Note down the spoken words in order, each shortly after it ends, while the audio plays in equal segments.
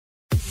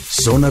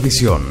Zona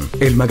Visión,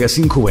 el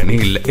magazine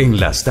juvenil en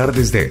las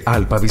tardes de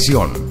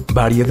Alpavision.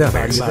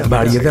 Variedades,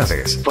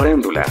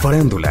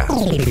 farándula,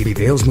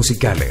 videos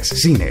musicales,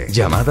 cine,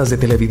 llamadas de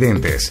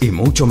televidentes y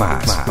mucho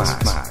más.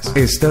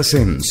 Estás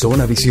en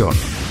Zona Visión.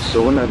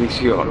 Zona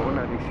Visión.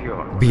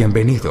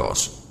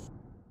 Bienvenidos.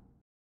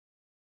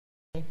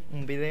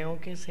 Un video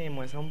que se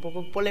muestra un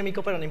poco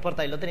polémico, pero no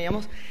importa, ahí lo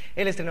teníamos,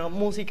 el estreno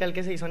musical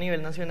que se hizo a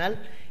nivel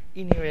nacional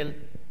y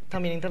nivel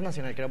también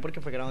internacional, creo,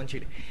 porque fue grabado en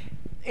Chile.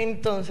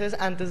 Entonces,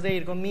 antes de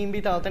ir con mi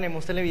invitado,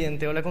 tenemos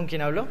televidente. Hola, ¿con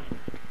quién hablo?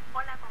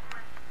 Hola, con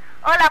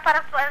Juan. Hola,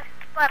 para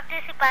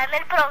participar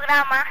en el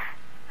programa.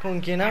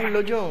 ¿Con quién hablo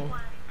yo?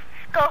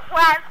 Con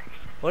Juan.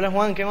 Hola,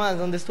 Juan, ¿qué más?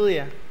 ¿Dónde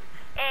estudia?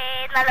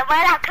 En la Loma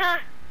de la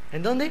Cruz.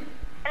 ¿En dónde?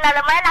 En la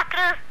Loma de la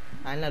Cruz.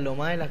 Ah, en la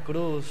Loma de la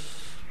Cruz.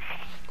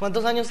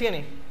 ¿Cuántos años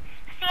tiene?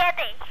 7.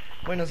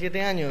 Bueno,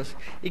 7 años.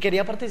 Y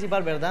quería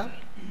participar, ¿verdad?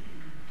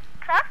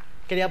 ¿Ah?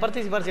 Quería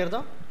participar,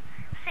 ¿cierto?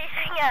 Sí,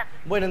 señor.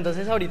 Bueno,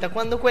 entonces ahorita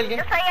cuando cuelgue...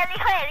 Yo soy el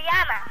hijo de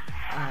Diana.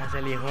 Ah, es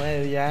el hijo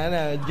de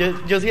Diana.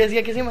 Yo sí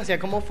decía que se me hacía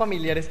como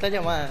familiar esta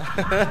llamada.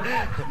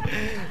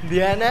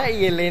 Diana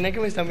y Elena, que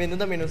me están viendo,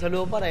 también un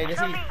saludo para ellas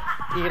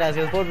y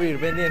gracias por vivir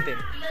pendiente.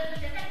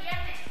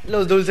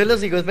 Los dulces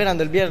los sigo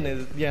esperando el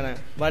viernes, Diana,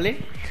 ¿vale?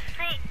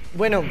 Sí.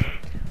 Bueno,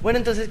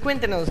 entonces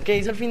cuéntenos, ¿qué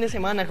hizo el fin de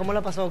semana? ¿Cómo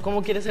la pasó?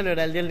 ¿Cómo quiere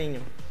celebrar el Día del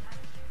Niño?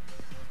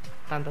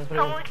 Tantas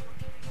preguntas.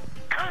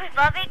 Con mi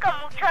papi, con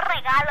muchos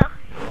regalos.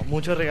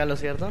 Muchos regalos,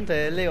 ¿cierto?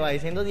 Entonces le va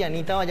diciendo,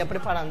 Dianita, vaya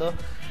preparando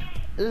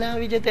la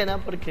billetera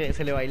porque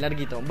se le va a ir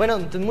larguito. Bueno,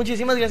 entonces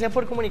muchísimas gracias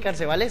por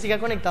comunicarse, ¿vale? Siga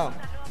conectado.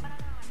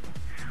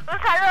 Un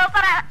saludo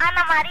para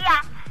Ana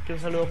María. Que un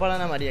saludo para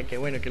Ana María, que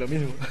bueno, que lo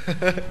mismo.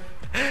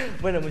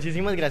 Bueno,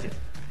 muchísimas gracias.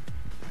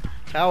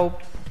 Chao.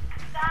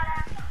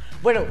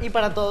 Bueno, y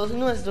para todos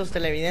nuestros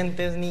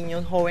televidentes,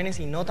 niños, jóvenes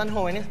y no tan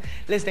jóvenes,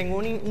 les tengo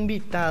un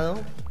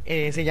invitado,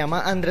 se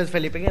llama Andrés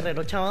Felipe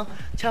Guerrero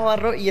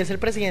Chavarro y es el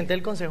presidente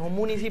del Consejo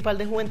Municipal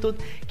de Juventud,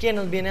 quien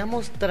nos viene a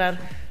mostrar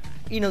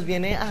y nos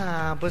viene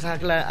a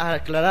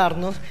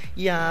aclararnos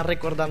y a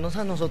recordarnos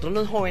a nosotros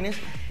los jóvenes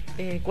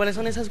cuáles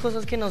son esas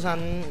cosas que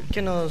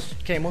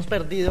hemos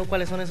perdido,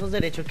 cuáles son esos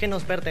derechos que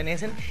nos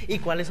pertenecen y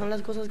cuáles son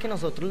las cosas que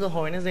nosotros los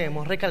jóvenes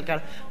debemos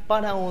recalcar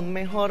para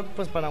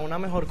para una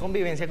mejor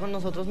convivencia con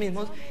nosotros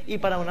mismos y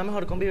para una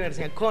mejor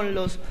convivencia con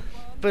los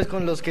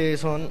que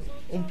son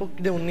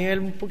de un nivel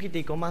un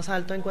poquitico más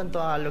alto en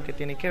cuanto a lo que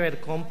tiene que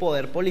ver con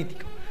poder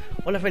político.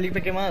 Hola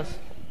Felipe, ¿qué más?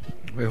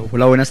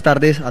 Hola, buenas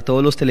tardes a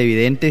todos los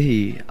televidentes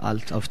y a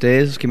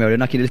ustedes que me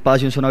abren aquí el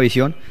espacio en Zona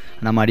Visión.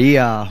 Ana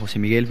María, José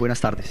Miguel, buenas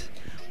tardes.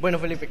 Bueno,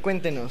 Felipe,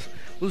 cuéntenos.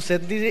 Usted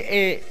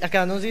dice,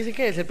 acá nos dice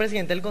que es el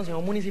presidente del Consejo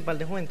Municipal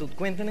de Juventud.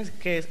 Cuéntenos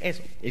qué es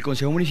eso. El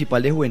Consejo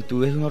Municipal de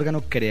Juventud es un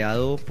órgano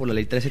creado por la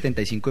Ley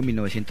 375 de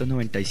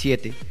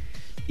 1997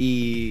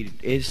 y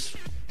es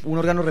un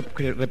órgano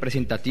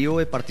representativo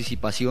de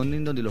participación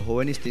en donde los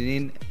jóvenes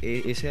tienen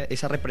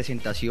esa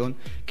representación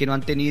que no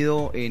han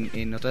tenido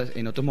en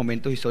otros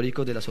momentos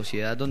históricos de la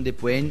sociedad, donde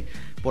pueden,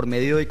 por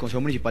medio del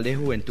Consejo Municipal de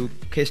Juventud,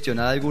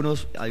 gestionar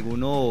algunos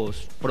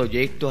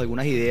proyectos,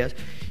 algunas ideas,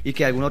 y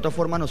que de alguna otra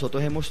forma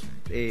nosotros hemos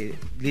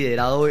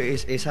liderado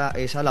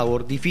esa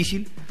labor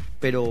difícil,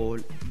 pero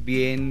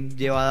bien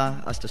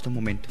llevada hasta estos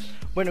momentos.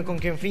 Bueno, ¿con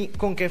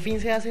qué fin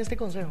se hace este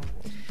consejo?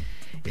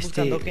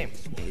 ¿Buscando qué?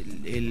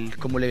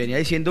 Como le venía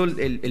diciendo,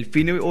 el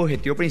fin y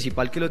objetivo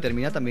principal que lo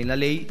determina también la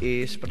ley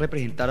es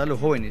representar a los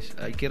jóvenes.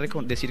 Hay que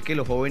decir que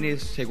los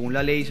jóvenes, según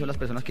la ley, son las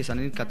personas que están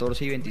en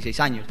 14 y 26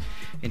 años.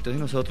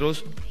 Entonces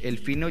nosotros, el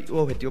fin y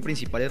objetivo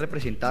principal es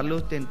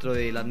representarlos dentro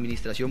de la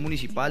administración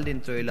municipal,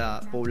 dentro de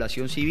la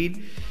población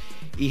civil,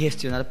 y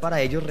gestionar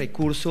para ellos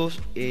recursos,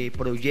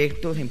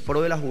 proyectos en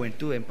pro de la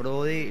juventud, en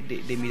pro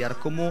de mirar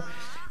cómo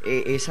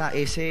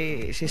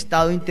ese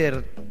estado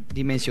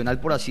interdimensional,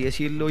 por así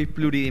decirlo, y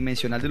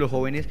pluridimensional de los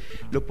jóvenes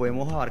lo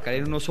podemos abarcar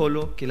en uno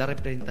solo, que es la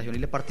representación y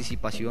la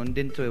participación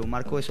dentro de un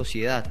marco de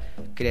sociedad,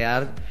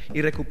 crear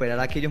y recuperar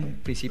aquellos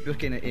principios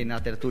que en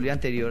la tertulia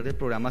anterior del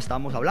programa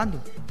estábamos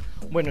hablando.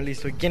 Bueno,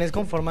 listo. ¿Y quiénes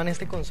conforman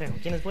este consejo?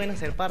 ¿Quiénes pueden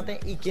hacer parte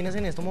y quiénes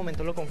en estos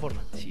momentos lo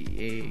conforman?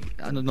 Sí,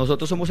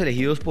 nosotros somos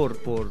elegidos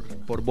por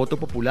voto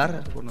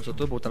popular. Por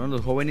nosotros votaron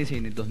los jóvenes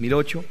en el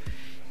 2008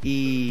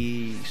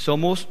 y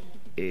somos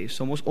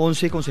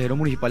 11 consejeros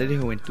municipales de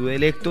juventud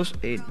electos,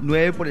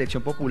 9 por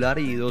elección popular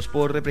y 2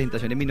 por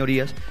representación de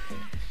minorías.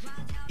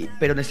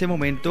 Pero en este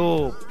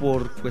momento,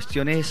 por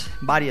cuestiones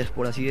varias,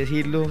 por así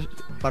decirlo,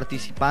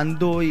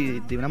 participando y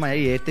de una manera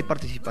directa y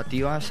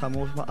participativa,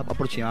 somos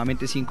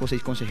aproximadamente 5 o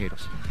 6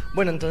 consejeros.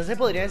 Bueno, entonces se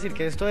podría decir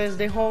que esto es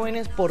de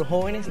jóvenes, por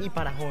jóvenes y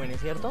para jóvenes,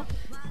 ¿cierto?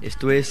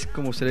 Esto es,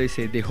 como usted lo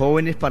dice, de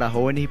jóvenes, para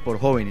jóvenes y por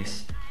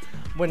jóvenes.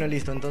 Bueno,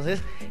 listo.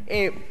 Entonces,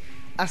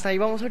 hasta ahí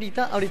vamos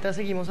ahorita. Ahorita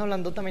seguimos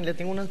hablando. También le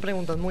tengo unas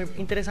preguntas muy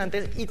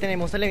interesantes y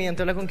tenemos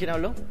televidente. Hola, ¿con quién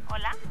hablo?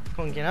 Hola.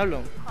 ¿Con quién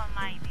hablo? Con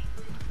Maidi.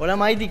 Hola,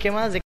 Maidi, ¿qué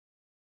más? De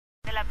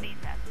las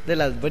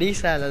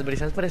brisas. De las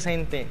brisas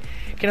presente.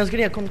 ¿Qué nos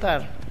quería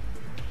contar?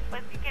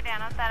 Pues que quería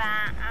anotar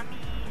a mi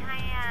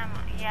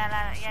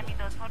hija y a mis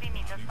 2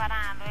 sobrinitos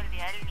para lo del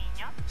Día del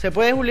Niño. ¿Se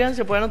puede, Julián?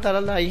 ¿Se puede anotar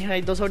a la hija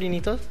y 2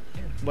 sobrinitos?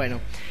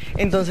 Bueno,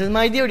 entonces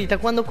Maidi ahorita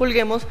cuando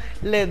colguemos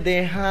les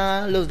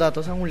deja los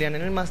datos a Julián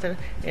en el máster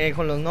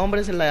con los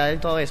nombres, la edad y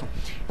todo eso.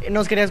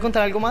 ¿Nos querías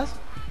contar algo más?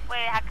 Pues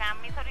acá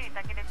mi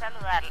sobrinita quiere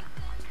saludarla.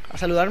 ¿A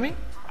saludarme? Sí,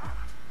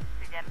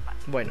 ya lo paso.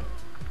 Bueno.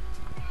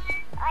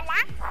 Hola,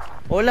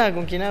 Hola,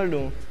 ¿con quién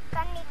hablo?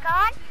 con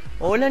Nicole.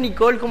 Hola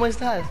Nicole, ¿cómo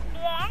estás?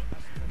 Bien.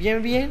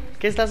 Bien, bien.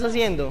 ¿Qué estás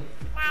haciendo?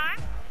 Nada.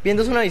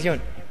 ¿Viendo Zonavisión?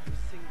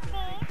 Sí.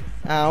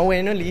 Ah,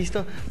 bueno,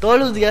 listo. ¿Todos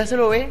los días se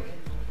lo ve?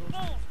 Sí.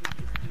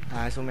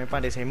 Ah, eso me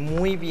parece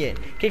muy bien.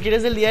 ¿Qué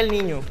quieres del Día del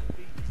Niño?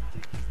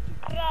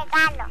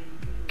 Regalo.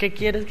 ¿Qué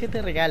quieres que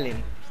te regalen?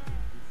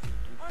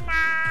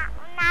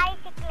 Una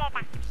bicicleta.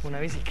 Una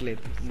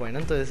bicicleta. Bueno,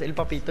 entonces el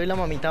papito y la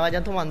mamita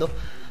vayan tomando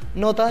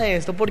nota de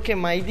esto porque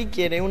Maidi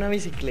quiere una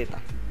bicicleta.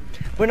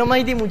 Bueno,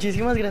 Maidi,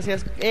 muchísimas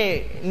gracias.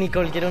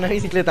 Nicole quiere una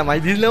bicicleta.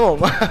 Maidi es la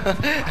mamá.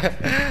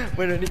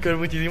 Bueno, Nicole,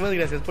 muchísimas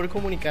gracias por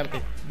comunicarte,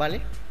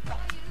 ¿vale?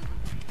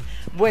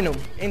 Bueno,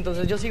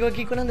 entonces yo sigo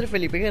aquí con André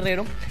Felipe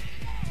Guerrero.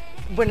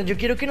 Bueno, yo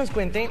quiero que nos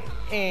cuente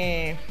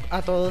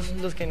a todos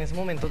los que en ese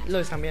momento lo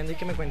están viendo y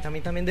que me cuente a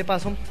mí también de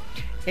paso,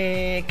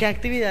 qué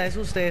actividades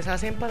ustedes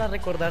hacen para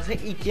recordarse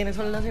y quiénes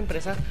son las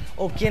empresas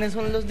o quiénes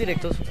son los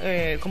directos,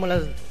 como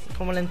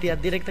la entidad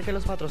directa que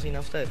los patrocina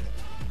a ustedes.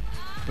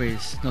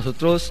 Pues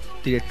nosotros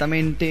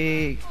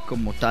directamente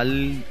como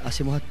tal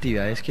hacemos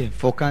actividades que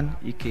enfocan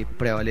y que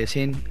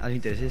prevalecen a los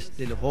intereses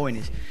de los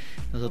jóvenes.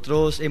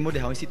 Nosotros hemos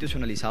dejado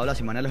institucionalizado la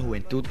Semana de la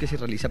Juventud, que se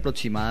realiza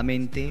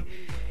aproximadamente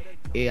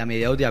a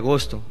mediados de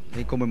agosto,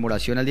 en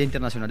conmemoración al Día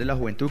Internacional de la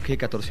Juventud, que es el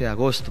 14 de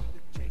agosto.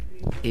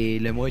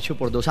 Lo hemos hecho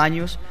por 2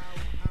 años.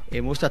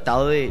 Hemos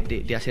tratado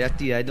de hacer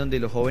actividades donde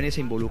los jóvenes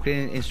se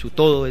involucren en su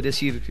todo, es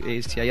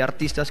decir, si hay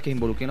artistas que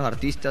involucren a los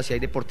artistas, si hay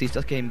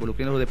deportistas que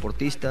involucren a los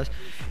deportistas,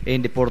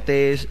 en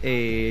deportes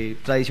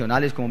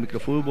tradicionales como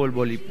microfútbol,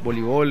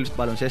 voleibol,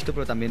 baloncesto,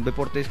 pero también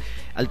deportes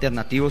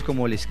alternativos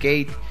como el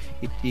skate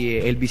y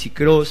el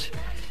bicicross.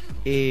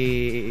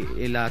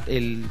 La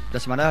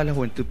Semana de la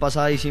Juventud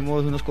pasada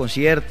hicimos unos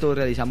conciertos,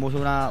 realizamos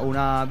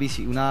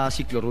una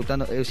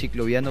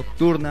ciclovía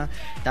nocturna,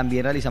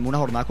 también realizamos una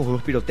jornada con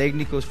juegos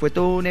pirotécnicos. Fue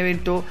todo un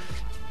evento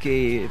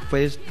que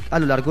fue a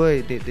lo largo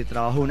de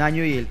trabajo de 1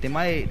 año, y el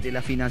tema de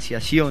la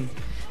financiación,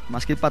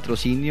 más que el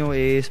patrocinio,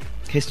 es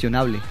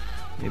gestionable.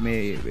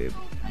 Me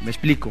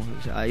explico,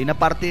 o sea, hay una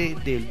parte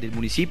del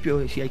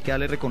municipio, sí hay que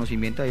darle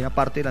reconocimiento, hay una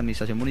parte de la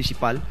administración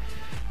municipal,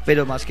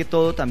 pero más que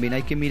todo también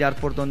hay que mirar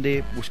por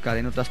dónde buscar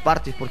en otras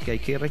partes, porque hay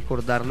que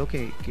recordar lo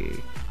que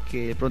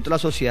de pronto la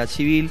sociedad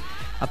civil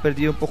ha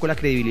perdido un poco la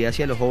credibilidad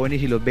hacia los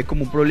jóvenes y los ve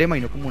como un problema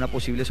y no como una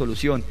posible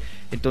solución.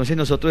 Entonces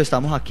nosotros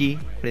estamos aquí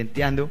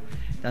frenteando,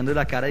 dando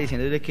la cara,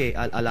 diciéndole que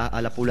a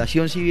la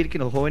población civil, que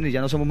los jóvenes ya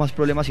no somos más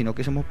problemas, sino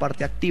que somos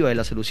parte activa de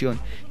la solución,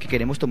 que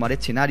queremos tomar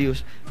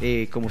escenarios,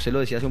 como usted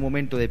lo decía hace un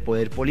momento, de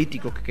poder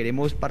político, que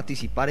queremos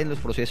participar en los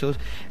procesos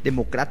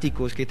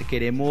democráticos, que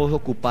queremos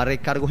ocupar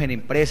cargos en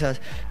empresas,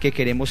 que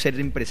queremos ser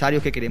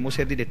empresarios, que queremos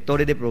ser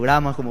directores de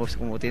programas,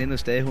 como tienen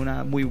ustedes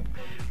una muy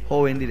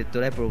joven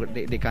directora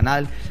de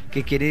Canal,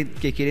 que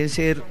quieren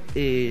ser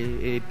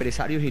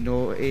empresarios y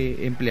no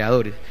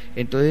empleadores.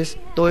 Entonces,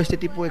 todo este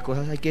tipo de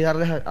cosas hay que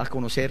darles a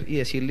conocer y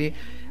decirle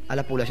a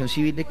la población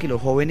civil de que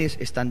los jóvenes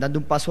están dando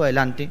un paso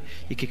adelante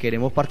y que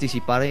queremos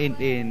participar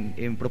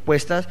en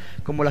propuestas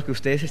como las que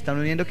ustedes están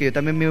uniendo, que yo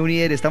también me uní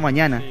esta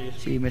mañana.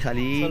 Sí, me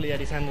salí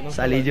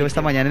yo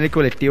esta mañana en el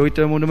colectivo y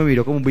todo el mundo me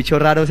miró como un bicho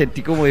raro,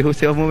 sentí, como dijo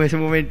usted en ese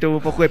momento,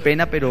 un poco de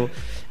pena, pero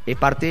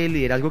parte del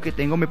liderazgo que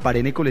tengo, me paré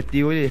en el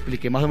colectivo y le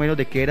expliqué más o menos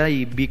de qué era,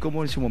 y vi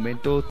como en su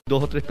momento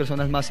 2 o 3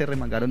 personas más se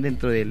remangaron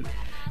dentro del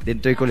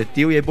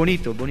colectivo, y es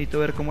bonito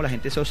ver cómo la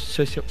gente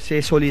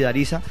se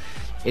solidariza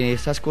en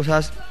estas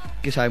cosas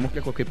que sabemos que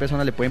a cualquier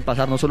persona le pueden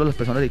pasar, no solo a las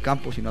personas del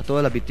campo, sino a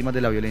todas las víctimas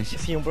de la violencia.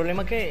 Sí, un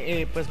problema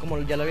que, pues como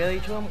ya lo había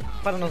dicho,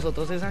 para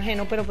nosotros es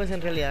ajeno, pero pues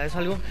en realidad es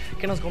algo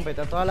que nos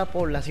compete a toda la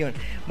población.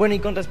 Bueno, y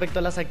con respecto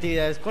a las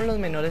actividades con los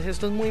menores,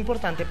 esto es muy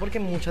importante porque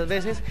muchas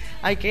veces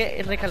hay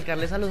que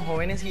recalcarles a los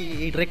jóvenes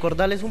y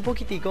recordarles un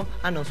poquitico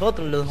a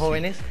nosotros, los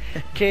jóvenes,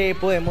 que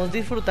podemos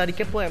disfrutar y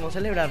que podemos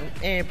celebrar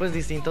pues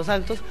distintos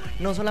actos,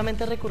 no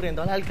solamente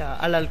recurriendo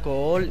al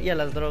alcohol y a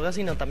las drogas,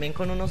 sino también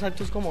con unos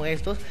actos como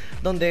estos,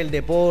 donde el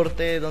deporte,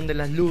 donde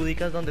las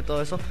lúdicas, donde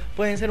todo eso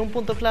pueden ser un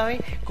punto clave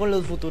con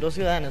los futuros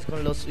ciudadanos,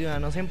 con los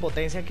ciudadanos en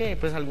potencia que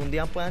pues algún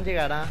día puedan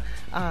llegar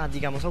a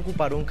digamos, a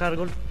ocupar un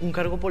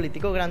cargo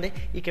político grande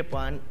y que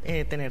puedan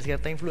tener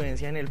cierta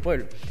influencia en el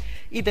pueblo.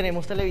 Y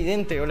tenemos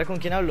televidente. Hola, ¿con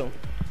quién hablo?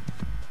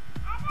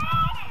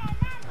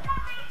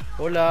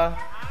 Hola.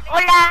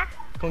 Hola,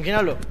 ¿Con quién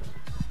hablo?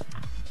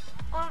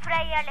 con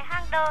Freddy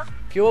Alejandro.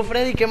 ¿Qué hubo,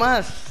 Freddy? ¿Qué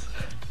más?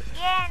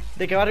 Bien,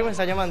 ¿De qué barrio me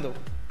está llamando?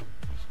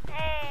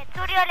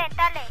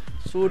 Orientales.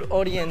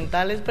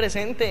 Surorientales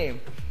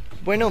presente.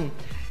 Bueno,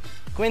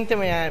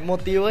 cuénteme,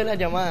 motivo de la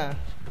llamada.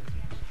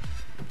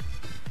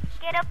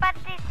 Quiero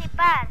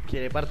participar.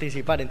 Quiere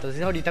participar,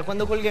 entonces ahorita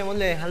cuando colguemos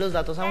le deja los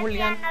datos a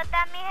Julián.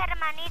 Anota a mis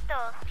hermanitos.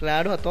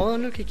 Claro, a todos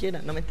los que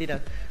quiera, no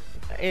mentiras.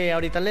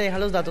 Ahorita le deja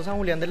los datos a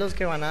Julián de los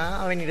que van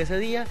a venir ese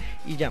día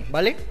y ya,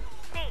 ¿vale?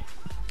 Sí.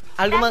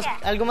 ¿Algo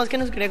Gracias. más que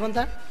nos quería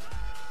contar?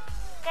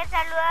 Que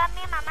saluda a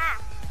mi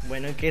mamá.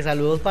 Bueno, y que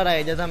saludos para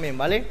ella también,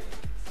 ¿vale?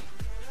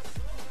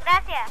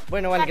 Gracias.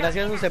 Bueno, vale,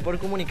 gracias a usted por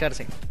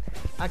comunicarse.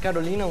 A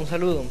Carolina, un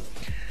saludo.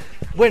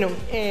 Bueno,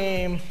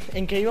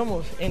 ¿en qué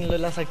íbamos?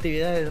 En las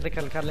actividades,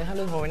 recalcarles a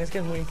los jóvenes que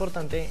es muy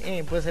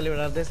importante pues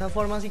celebrar de estas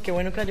formas, y qué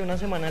bueno que haya una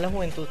semana de la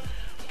juventud,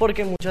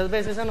 porque muchas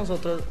veces a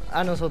nosotros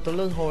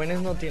los jóvenes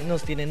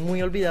nos tienen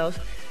muy olvidados,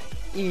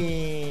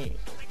 y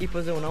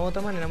pues de una u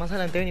otra manera más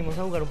adelante venimos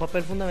a jugar un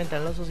papel fundamental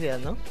en la sociedad,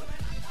 ¿no?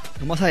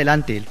 Más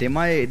adelante, el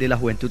tema de la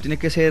juventud tiene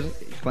que ser,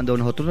 cuando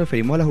nosotros nos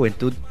referimos a la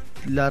juventud,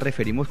 la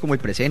referimos como el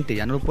presente,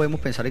 ya no podemos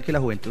pensar en que la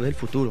juventud es el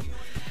futuro.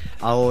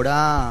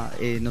 Ahora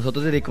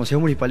nosotros desde el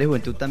Consejo Municipal de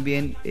Juventud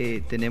también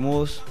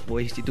tenemos o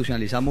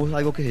institucionalizamos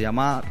algo que se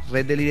llama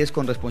Red de Líderes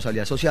con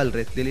Responsabilidad Social,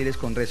 Red de Líderes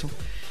con Rezo,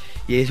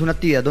 y es una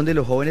actividad donde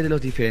los jóvenes de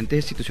las diferentes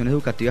instituciones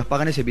educativas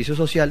pagan el servicio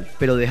social,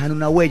 pero dejan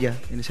una huella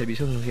en el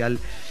servicio social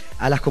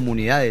a las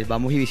comunidades.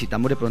 Vamos y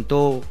visitamos de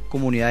pronto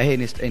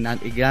comunidades en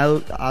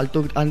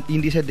alto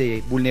índices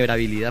de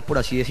vulnerabilidad, por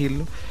así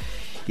decirlo,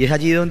 y es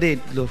allí donde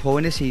los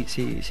jóvenes se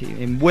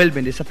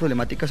envuelven de esas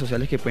problemáticas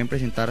sociales que pueden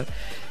presentar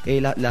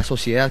la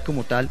sociedad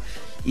como tal,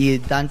 y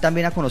dan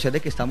también a conocer de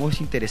que estamos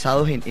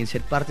interesados en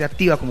ser parte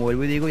activa, como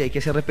vuelvo y digo, y hay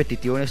que ser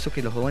repetitivo en esto,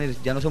 que los jóvenes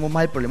ya no somos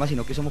más el problema,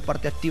 sino que somos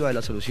parte activa de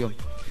la solución.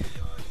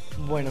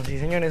 Bueno, sí,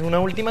 señores, una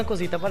última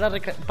cosita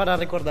para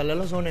recordarle a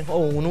los jóvenes, o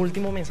un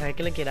último mensaje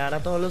que le quiera dar a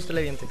todos los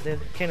televidentes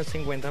que nos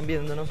encuentran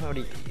viéndonos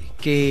ahorita.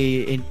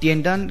 Que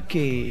entiendan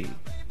que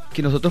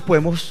nosotros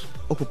podemos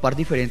ocupar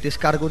diferentes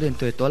cargos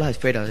dentro de todas las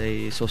esferas,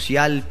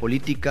 social,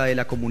 política, de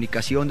la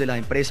comunicación, de la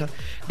empresa,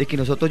 de que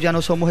nosotros ya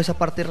no somos esa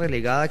parte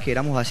relegada que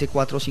éramos hace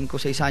 4, 5,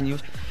 6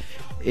 años,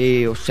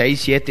 o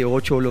 6, 7,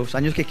 8, los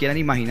años que quieran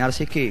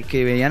imaginarse,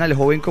 que veían al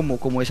joven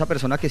como esa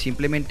persona que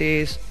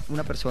simplemente es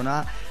una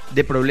persona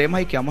de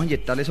problemas y que vamos a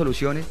inyectarle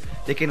soluciones,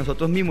 de que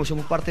nosotros mismos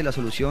somos parte de la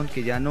solución,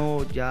 que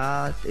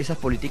ya esas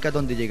políticas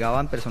donde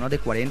llegaban personas de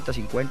 40,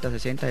 50,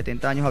 60,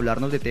 70 años a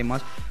hablarnos de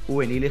temas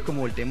juveniles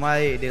como el tema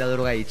de la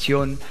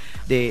drogadicción,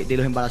 de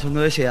los embarazos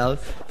no deseados,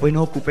 pues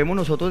nos ocupemos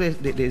nosotros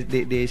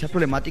de esa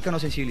problemática,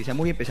 nos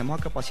sensibilicemos y empezamos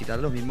a capacitar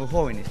a los mismos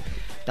jóvenes.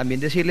 También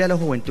decirle a la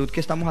juventud que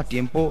estamos a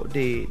tiempo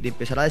de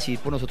empezar a decidir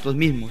por nosotros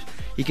mismos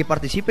y que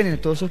participen en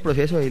todos esos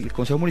procesos. El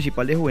Consejo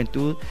Municipal de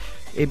Juventud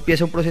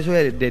empieza un proceso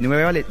de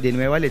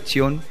nueva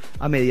elección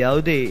a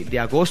mediados de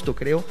agosto,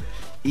 creo,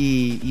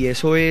 y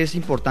eso es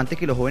importante,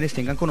 que los jóvenes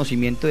tengan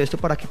conocimiento de esto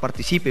para que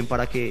participen,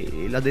 para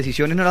que las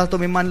decisiones no las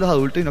tomen más los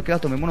adultos, sino que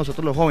las tomemos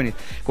nosotros los jóvenes,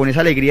 con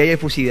esa alegría y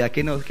efusividad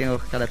que nos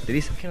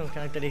caracteriza.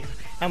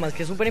 Además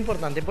que es súper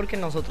importante, porque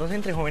nosotros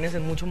entre jóvenes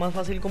es mucho más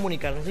fácil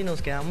comunicarnos y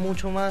nos queda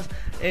mucho más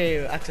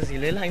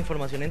accesible la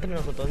información entre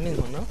nosotros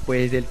mismos, ¿no?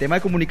 Pues del tema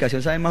de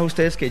comunicación saben más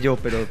ustedes que yo,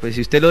 pero pues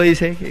si usted lo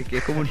dice,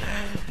 ¿qué comunicación?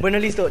 Bueno,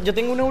 listo, yo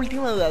tengo una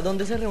última duda,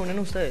 ¿dónde se reúnen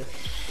ustedes?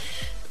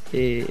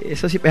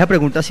 Eso sí, esa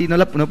pregunta sí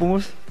no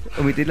podemos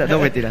omitirla, no,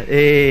 mentira.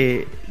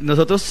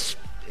 Nosotros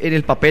en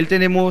el papel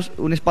tenemos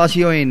un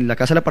espacio en la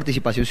Casa de la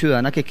Participación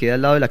Ciudadana que queda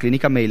al lado de la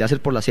clínica Mediláser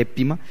por la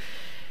Séptima,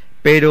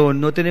 pero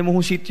no tenemos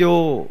un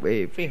sitio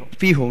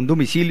fijo, un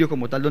domicilio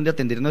como tal donde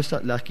atender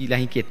las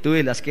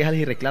inquietudes, las quejas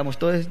y reclamos,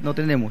 todo eso no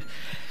tenemos.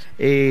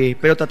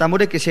 Pero tratamos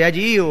de que sea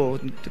allí,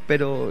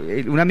 pero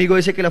un amigo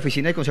dice que la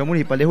oficina del Consejo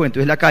Municipal de Juventud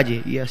es la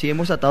calle, y así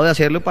hemos tratado de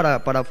hacerlo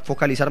para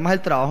focalizar más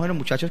el trabajo en los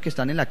muchachos que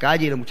están en la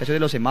calle, los muchachos de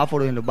los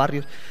semáforos, en los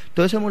barrios.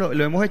 Todo eso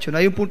lo hemos hecho, no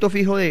hay un punto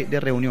fijo de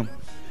reunión.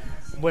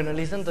 Bueno,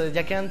 listo, entonces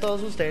ya quedan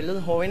todos ustedes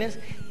los jóvenes,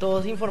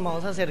 todos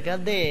informados acerca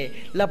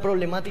de la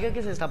problemática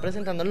que se está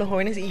presentando en los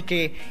jóvenes, y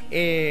que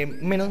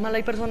menos mal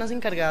hay personas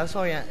encargadas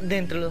todavía de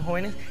entre los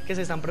jóvenes que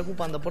se están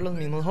preocupando por los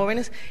mismos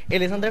jóvenes.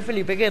 Él es Andrés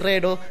Felipe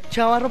Guerrero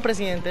Chavarro,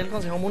 presidente del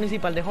Consejo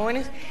Municipal de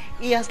Jóvenes,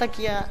 y hasta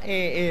aquí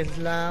es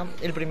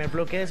el primer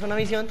bloque de Zona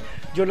Visión.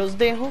 Yo los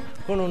dejo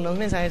con unos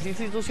mensajes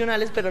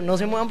institucionales, pero no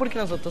se muevan, porque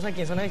nosotros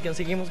aquí en Zona Visión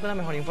seguimos con la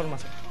mejor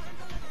información.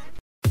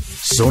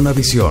 Zona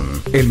Visión,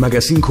 el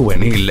magazine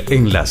juvenil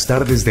en las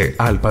tardes de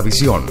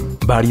Alpavision.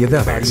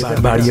 Variedades,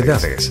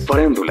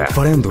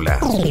 farándula,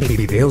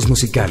 videos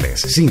musicales,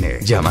 cine,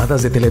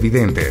 llamadas de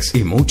televidentes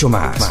y mucho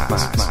más.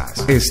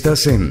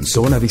 Estás en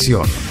Zona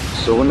Visión.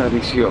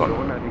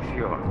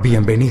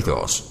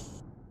 Bienvenidos.